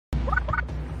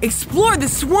Explore the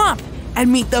swamp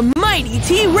and meet the mighty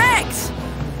T-Rex!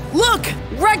 Look!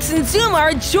 Rex and Zuma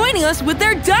are joining us with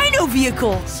their dino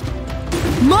vehicles!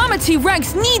 Mama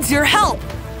T-Rex needs your help!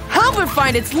 Help her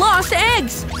find its lost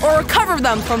eggs, or recover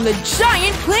them from the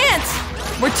giant plants!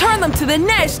 Return them to the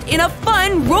nest in a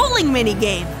fun rolling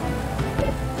minigame!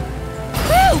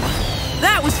 Whew!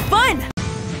 That was fun!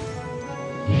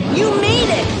 You made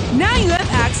it! Now you have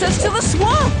access to the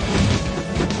swamp!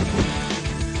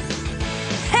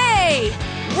 Hey!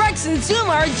 Rex and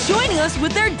Zuma are joining us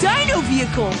with their dino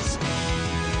vehicles!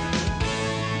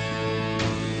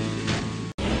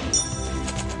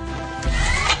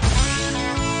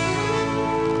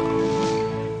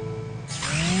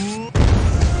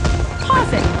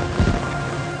 Perfect!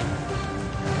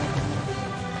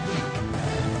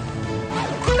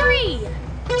 3,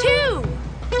 2,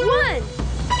 1,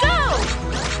 go!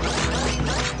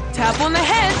 Tap on the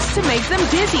heads to make them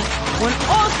dizzy. When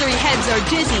all 3 heads are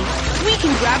dizzy, we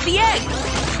can grab the egg.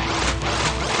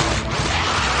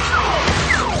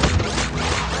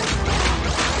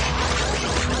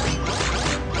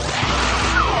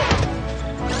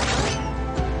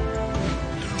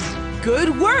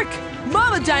 Good work!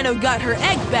 Mama Dino got her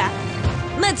egg back.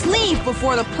 Let's leave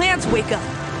before the plants wake up.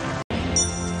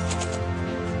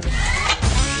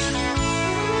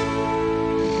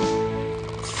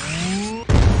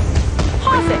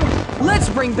 Perfect! Let's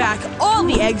bring back all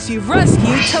the eggs you've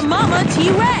rescued to Mama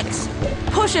T-Rex.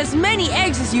 Push as many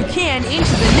eggs as you can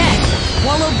into the net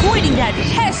while avoiding that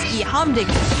pesky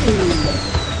humdinger.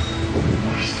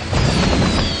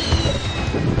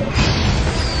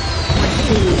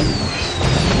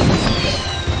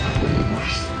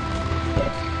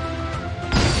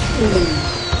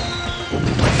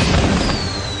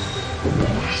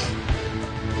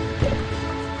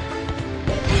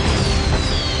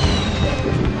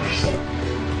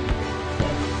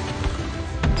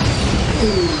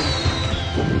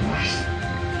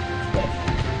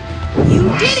 You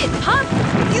did it, Pup!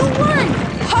 You won!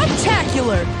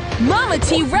 Puptacular! Mama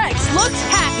T-Rex looks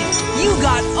happy! You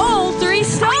got all 3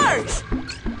 stars!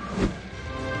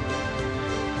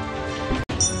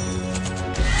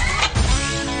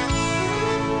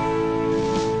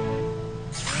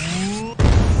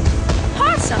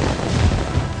 Awesome!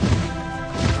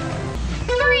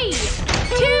 3,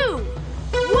 2,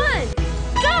 1,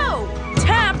 go!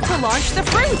 Tap to launch the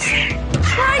fruits.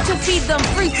 Try to feed them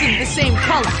fruits of the same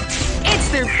color. It's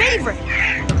their favorite.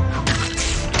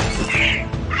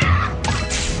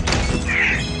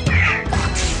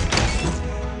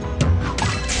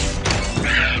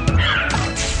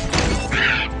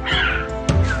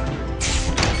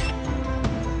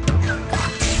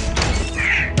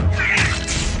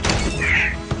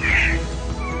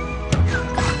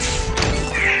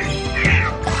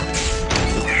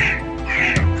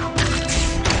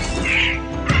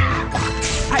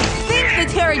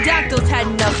 Pterodactyls had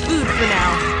enough food for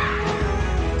now.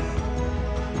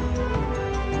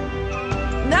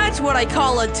 That's what I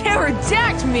call a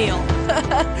pterodact meal.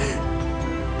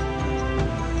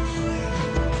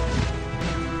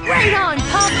 Right on,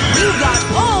 Pup! You got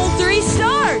all 3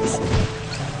 stars!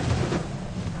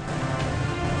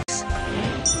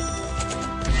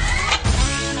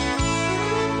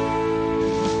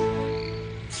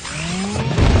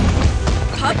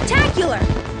 Puptacular!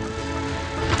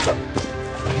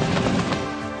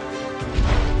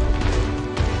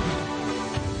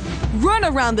 Run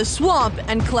around the swamp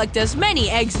and collect as many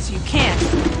eggs as you can.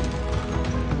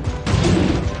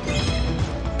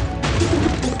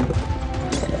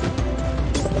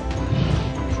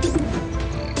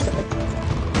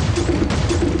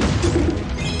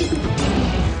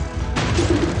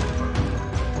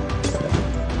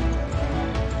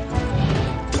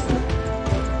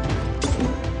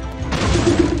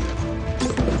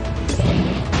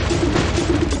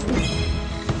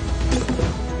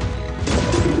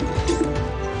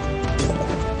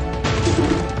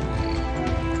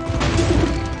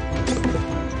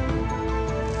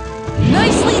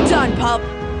 Done, Pup!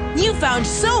 You found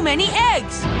so many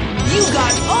eggs! You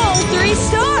got all 3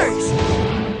 stars!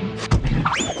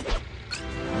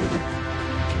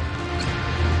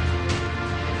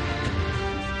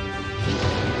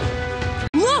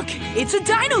 Look! It's a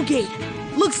Dino Gate!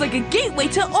 Looks like a gateway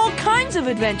to all kinds of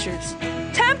adventures.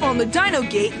 Tap on the Dino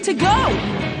Gate to go!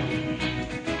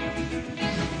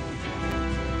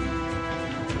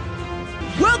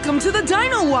 Welcome to the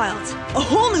Dino Wilds! A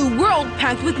whole new world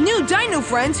packed with new dino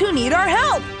friends who need our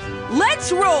help!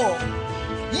 Let's roll!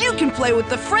 You can play with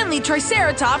the friendly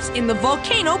Triceratops in the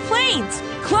volcano plains,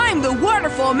 climb the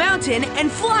waterfall mountain,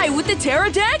 and fly with the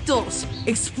pterodactyls!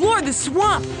 Explore the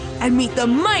swamp and meet the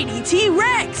mighty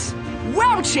T-Rex!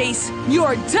 Wow, Chase!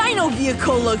 Your dino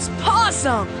vehicle looks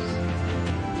awesome!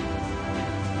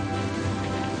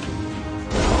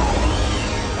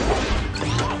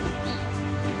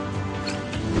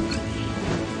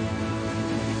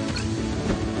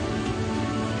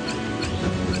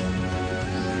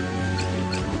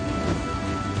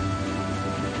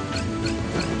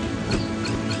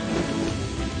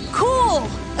 Cool!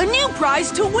 A new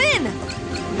prize to win!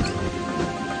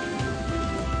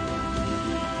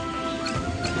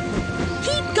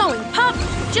 Keep going, Pup!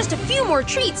 Just a few more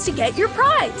treats to get your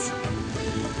prize!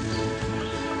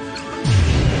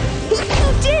 You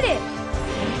did it!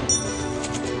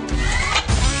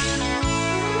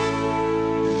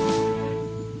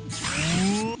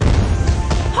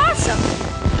 Awesome!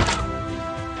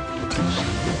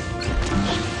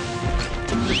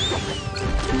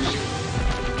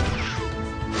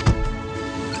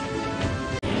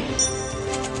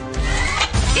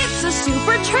 It's a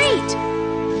super treat!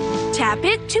 Tap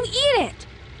it to eat it.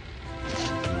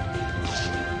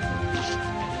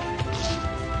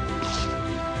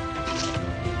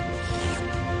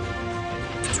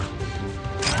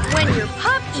 When your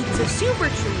pup eats a super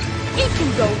treat, it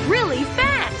can go really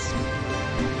fast.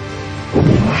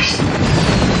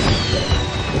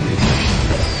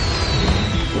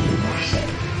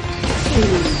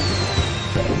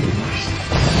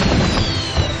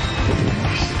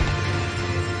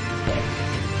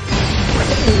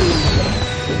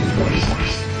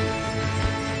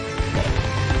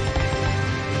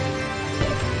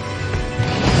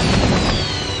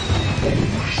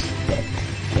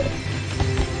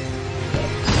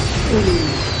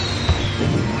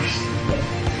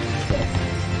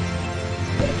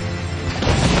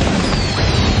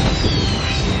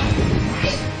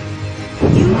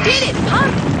 You did it,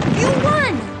 Pup! You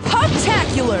won!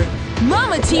 Pup-tacular!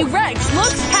 Mama T-Rex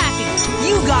looks happy!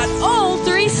 You got all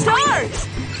 3 stars!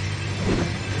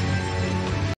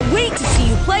 Wait to see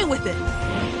you play with it!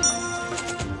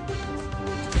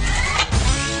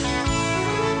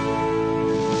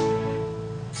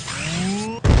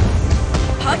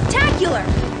 Pup-tacular!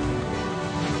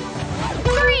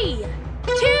 3,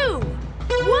 2,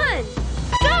 1,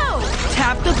 go!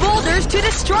 Tap the boulders to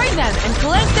destroy them and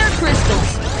collect their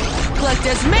crystals. Collect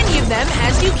as many of them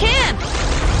as you can.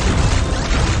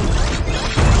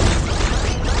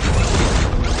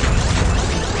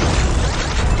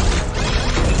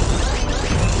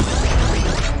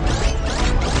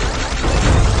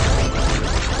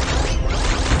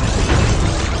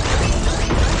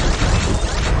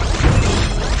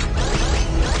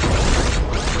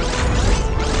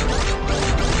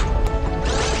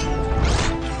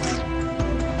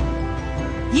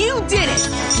 You did it!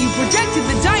 You protected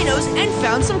the dinos and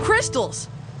found some crystals.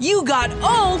 You got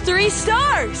all 3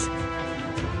 stars!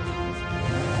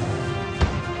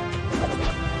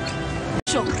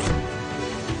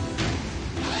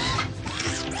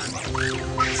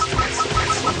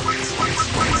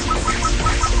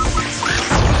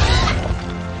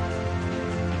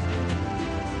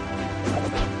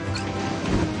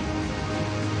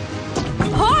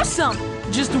 Awesome!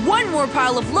 Just one more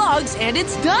pile of logs and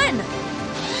it's done!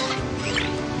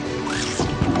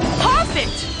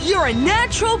 Perfect! You're a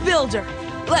natural builder!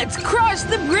 Let's cross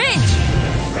the bridge!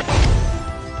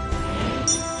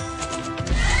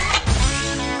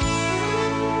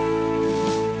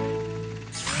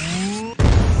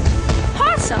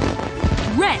 Awesome!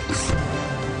 Rex!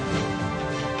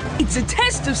 It's a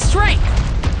test of strength!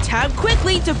 Tap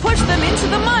quickly to push them into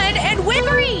the mud and win!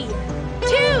 3,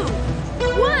 2,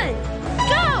 1,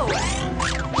 go!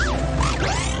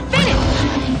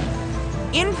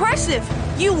 Finish! Impressive!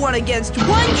 You won against 1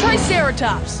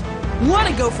 Triceratops!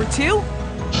 Wanna go for 2? 3,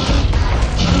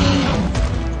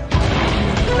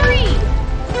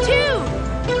 2,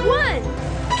 1,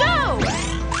 go!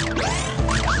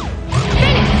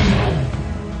 Finish!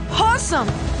 Awesome!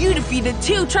 You defeated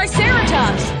 2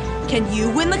 Triceratops! Can you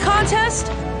win the contest?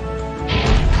 3,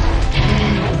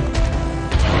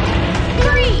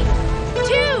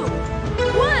 2,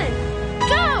 1,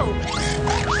 go!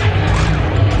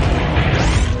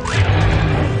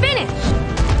 Finish!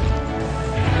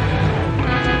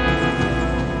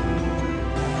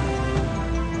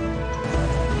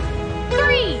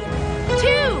 Three, 2,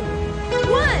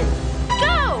 1,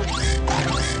 go!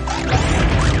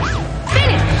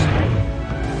 Finish!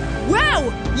 Wow!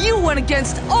 You won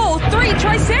against all 3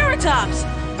 Triceratops!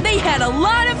 They had a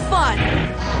lot of fun!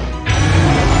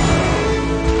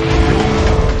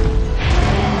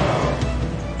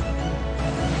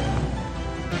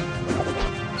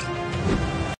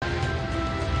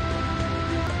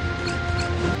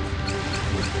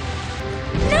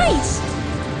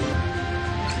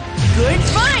 Good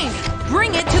find!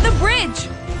 Bring it to the bridge!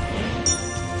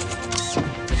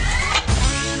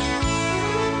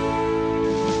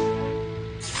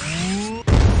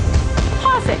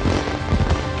 Perfect!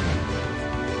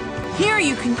 Here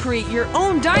you can create your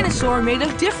own dinosaur made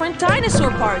of different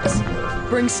dinosaur parts.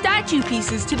 Bring statue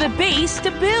pieces to the base to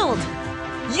build.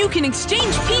 You can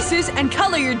exchange pieces and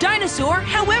color your dinosaur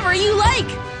however you like.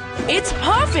 It's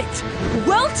perfect!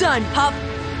 Well done, Pup!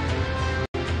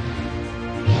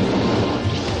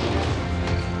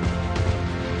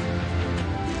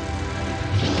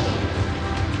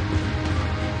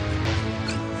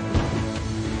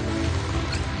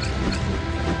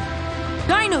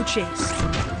 Dino Chase.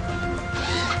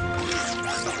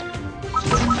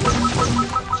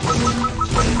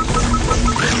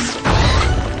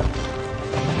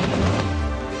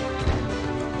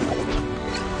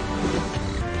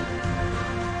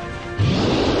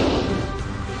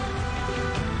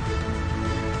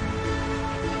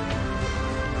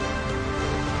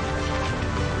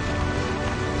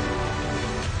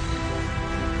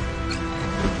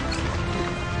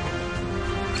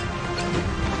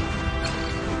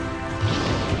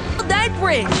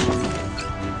 Bridge.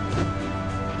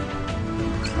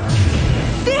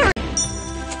 There.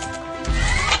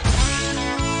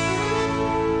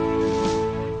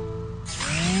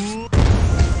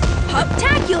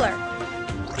 Puptacular.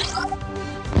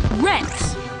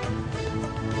 Rex.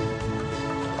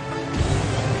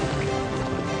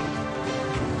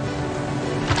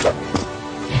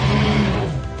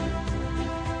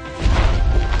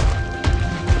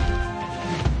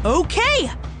 Okay.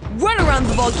 Run around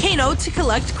the volcano to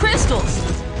collect crystals.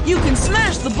 You can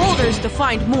smash the boulders to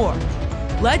find more.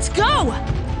 Let's go!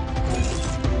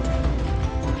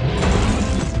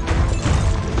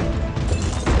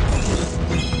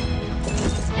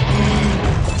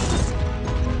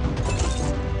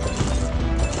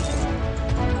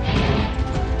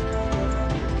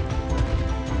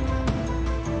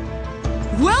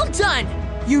 Well done!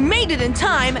 You made it in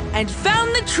time and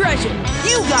found the treasure.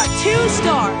 You got 2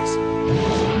 stars.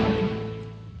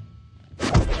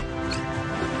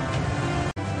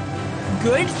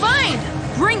 Good find!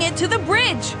 Bring it to the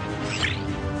bridge!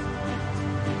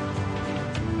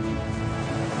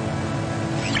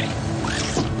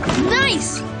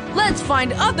 Nice! Let's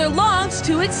find other logs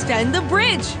to extend the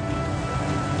bridge.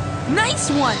 Nice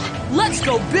one! Let's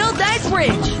go build that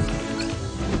bridge!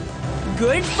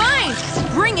 Good find!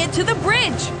 Bring it to the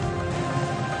bridge!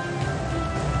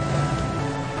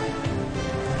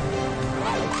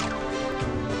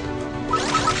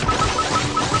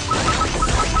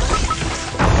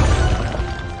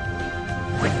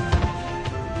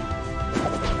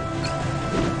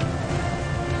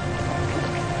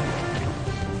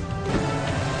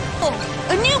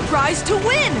 A new prize to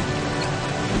win!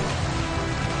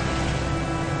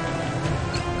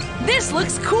 This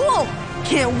looks cool!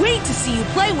 Can't wait to see you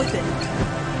play with it!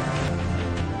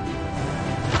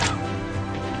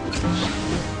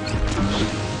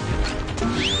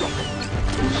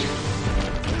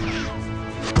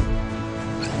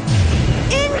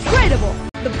 Incredible!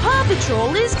 The Paw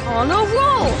Patrol is on a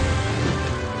roll!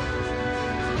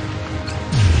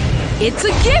 It's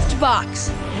a gift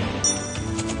box!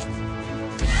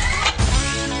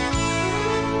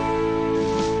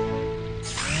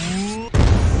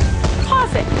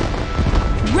 Perfect!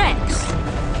 Rex.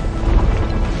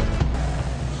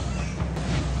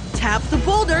 Tap the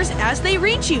boulders as they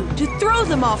reach you to throw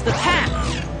them off the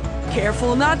path.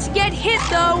 Careful not to get hit,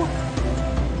 though.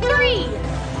 3,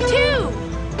 2,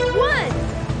 1,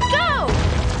 go!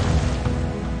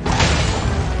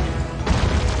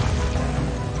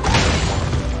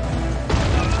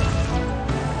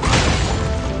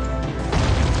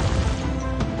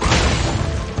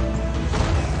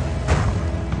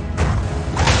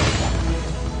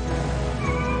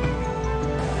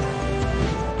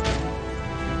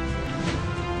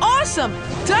 Awesome!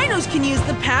 Dinos can use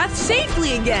the path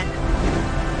safely again!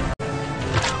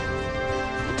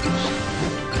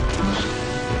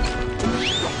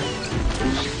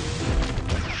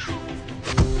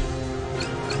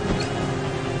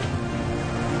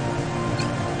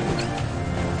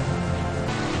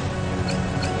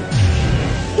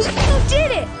 You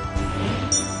did it!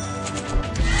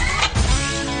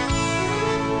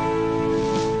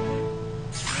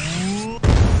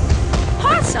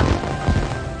 Awesome!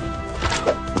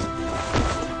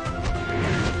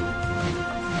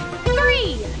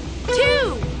 3,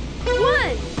 2,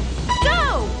 1,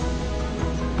 go!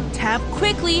 Tap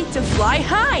quickly to fly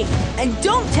high, and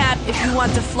don't tap if you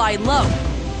want to fly low.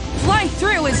 Fly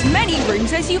through as many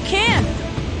rings as you can.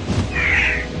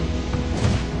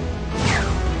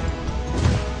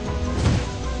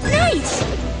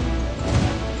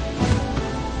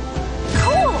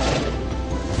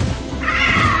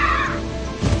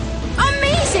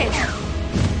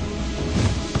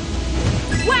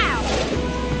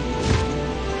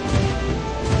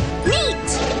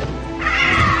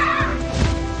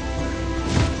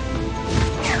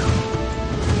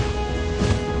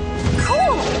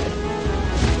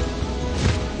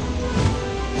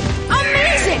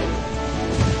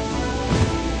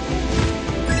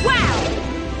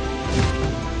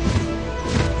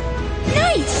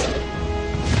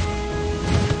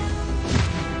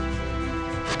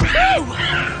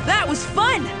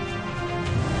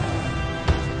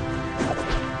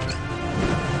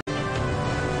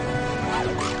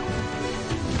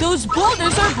 Those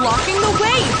boulders are blocking the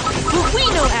way, but we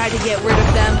know how to get rid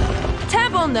of them.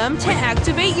 Tap on them to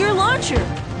activate your launcher.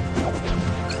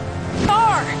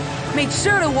 R. Make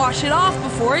sure to wash it off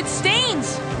before it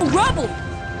stains. Rubble.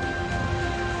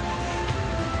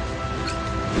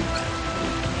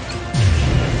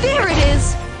 There it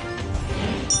is.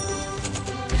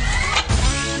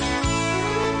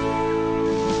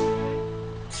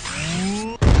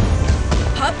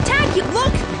 Pup-tacular!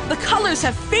 Look! The colors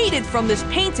have faded from this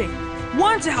painting.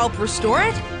 Want to help restore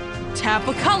it? Tap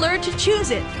a color to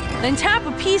choose it, then tap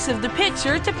a piece of the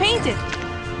picture to paint it.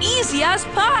 Easy as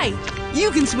pie! You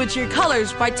can switch your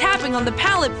colors by tapping on the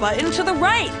palette button to the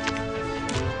right.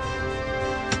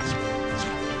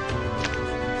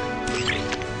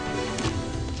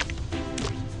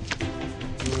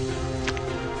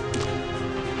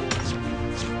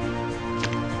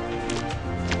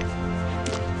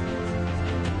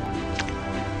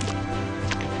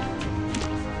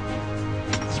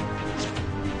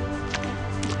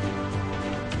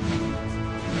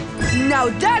 Now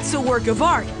that's a work of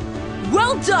art!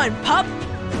 Well done, Pup!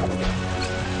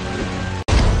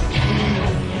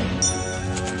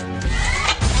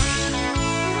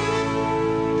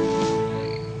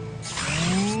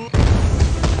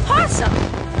 Awesome!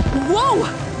 Whoa!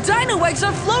 Dino eggs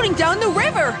are floating down the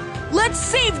river! Let's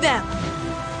save them!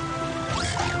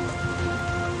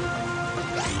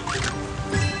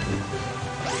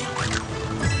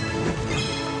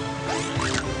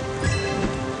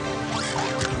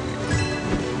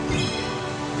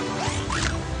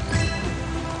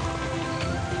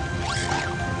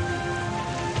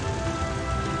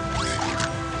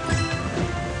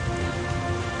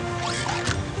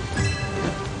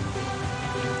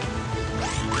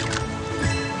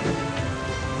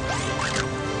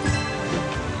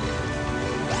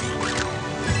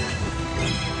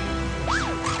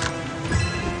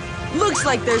 Looks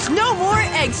like there's no more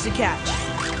eggs to catch.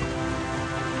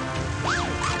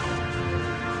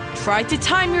 Try to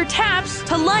time your taps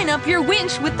to line up your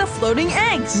winch with the floating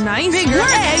eggs. Nice. Bigger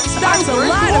eggs, that's a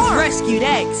lot of rescued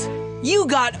eggs. You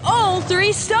got all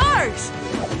 3 stars.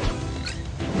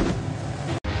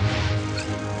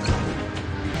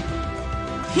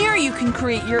 Here you can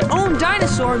create your own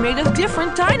dinosaur made of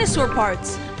different dinosaur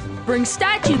parts. Bring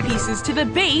statue pieces to the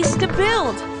base to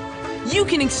build. You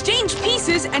can exchange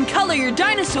pieces and color your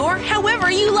dinosaur however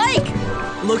you like.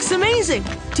 Looks amazing.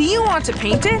 Do you want to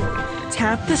paint it?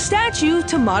 Tap the statue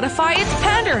to modify its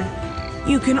pattern.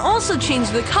 You can also change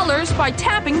the colors by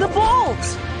tapping the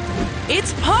balls.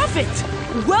 It's perfect.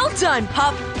 Well done,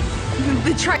 Pup.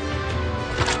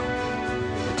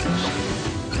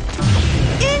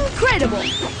 Incredible.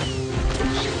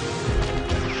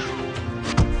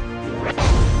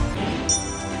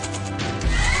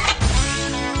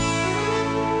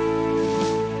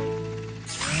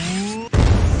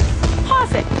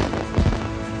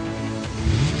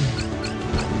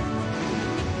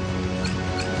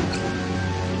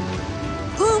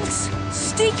 Oops!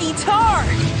 Sticky tar!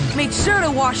 Make sure to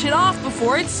wash it off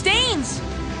before it stains.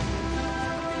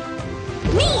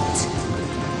 Neat!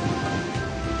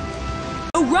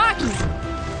 Oh, Rocky!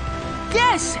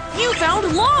 Yes! You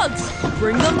found logs!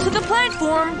 Bring them to the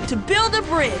platform to build a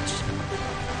bridge.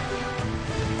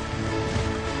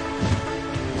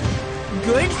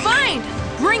 Good find!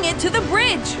 Bring it to the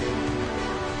bridge.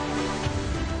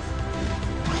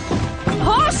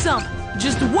 Awesome!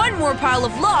 Just one more pile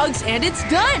of logs and it's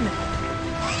done!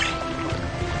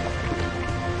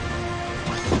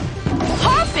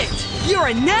 Perfect! You're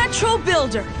a natural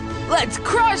builder! Let's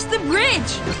cross the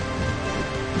bridge!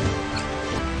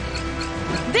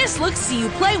 This looks see you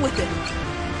play with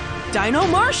it. Dino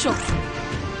Marshall!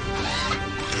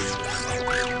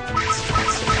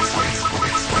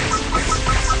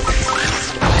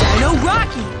 Dino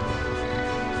Rocky!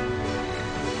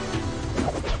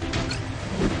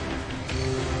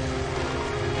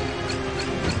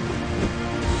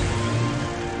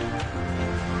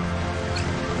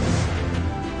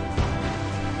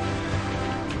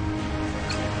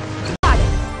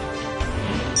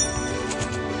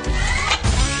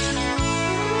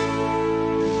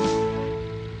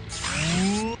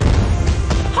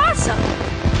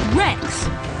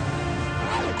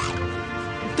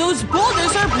 Those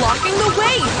boulders are blocking the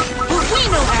way, but we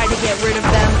know how to get rid of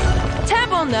them.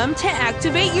 Tap on them to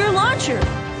activate your launcher.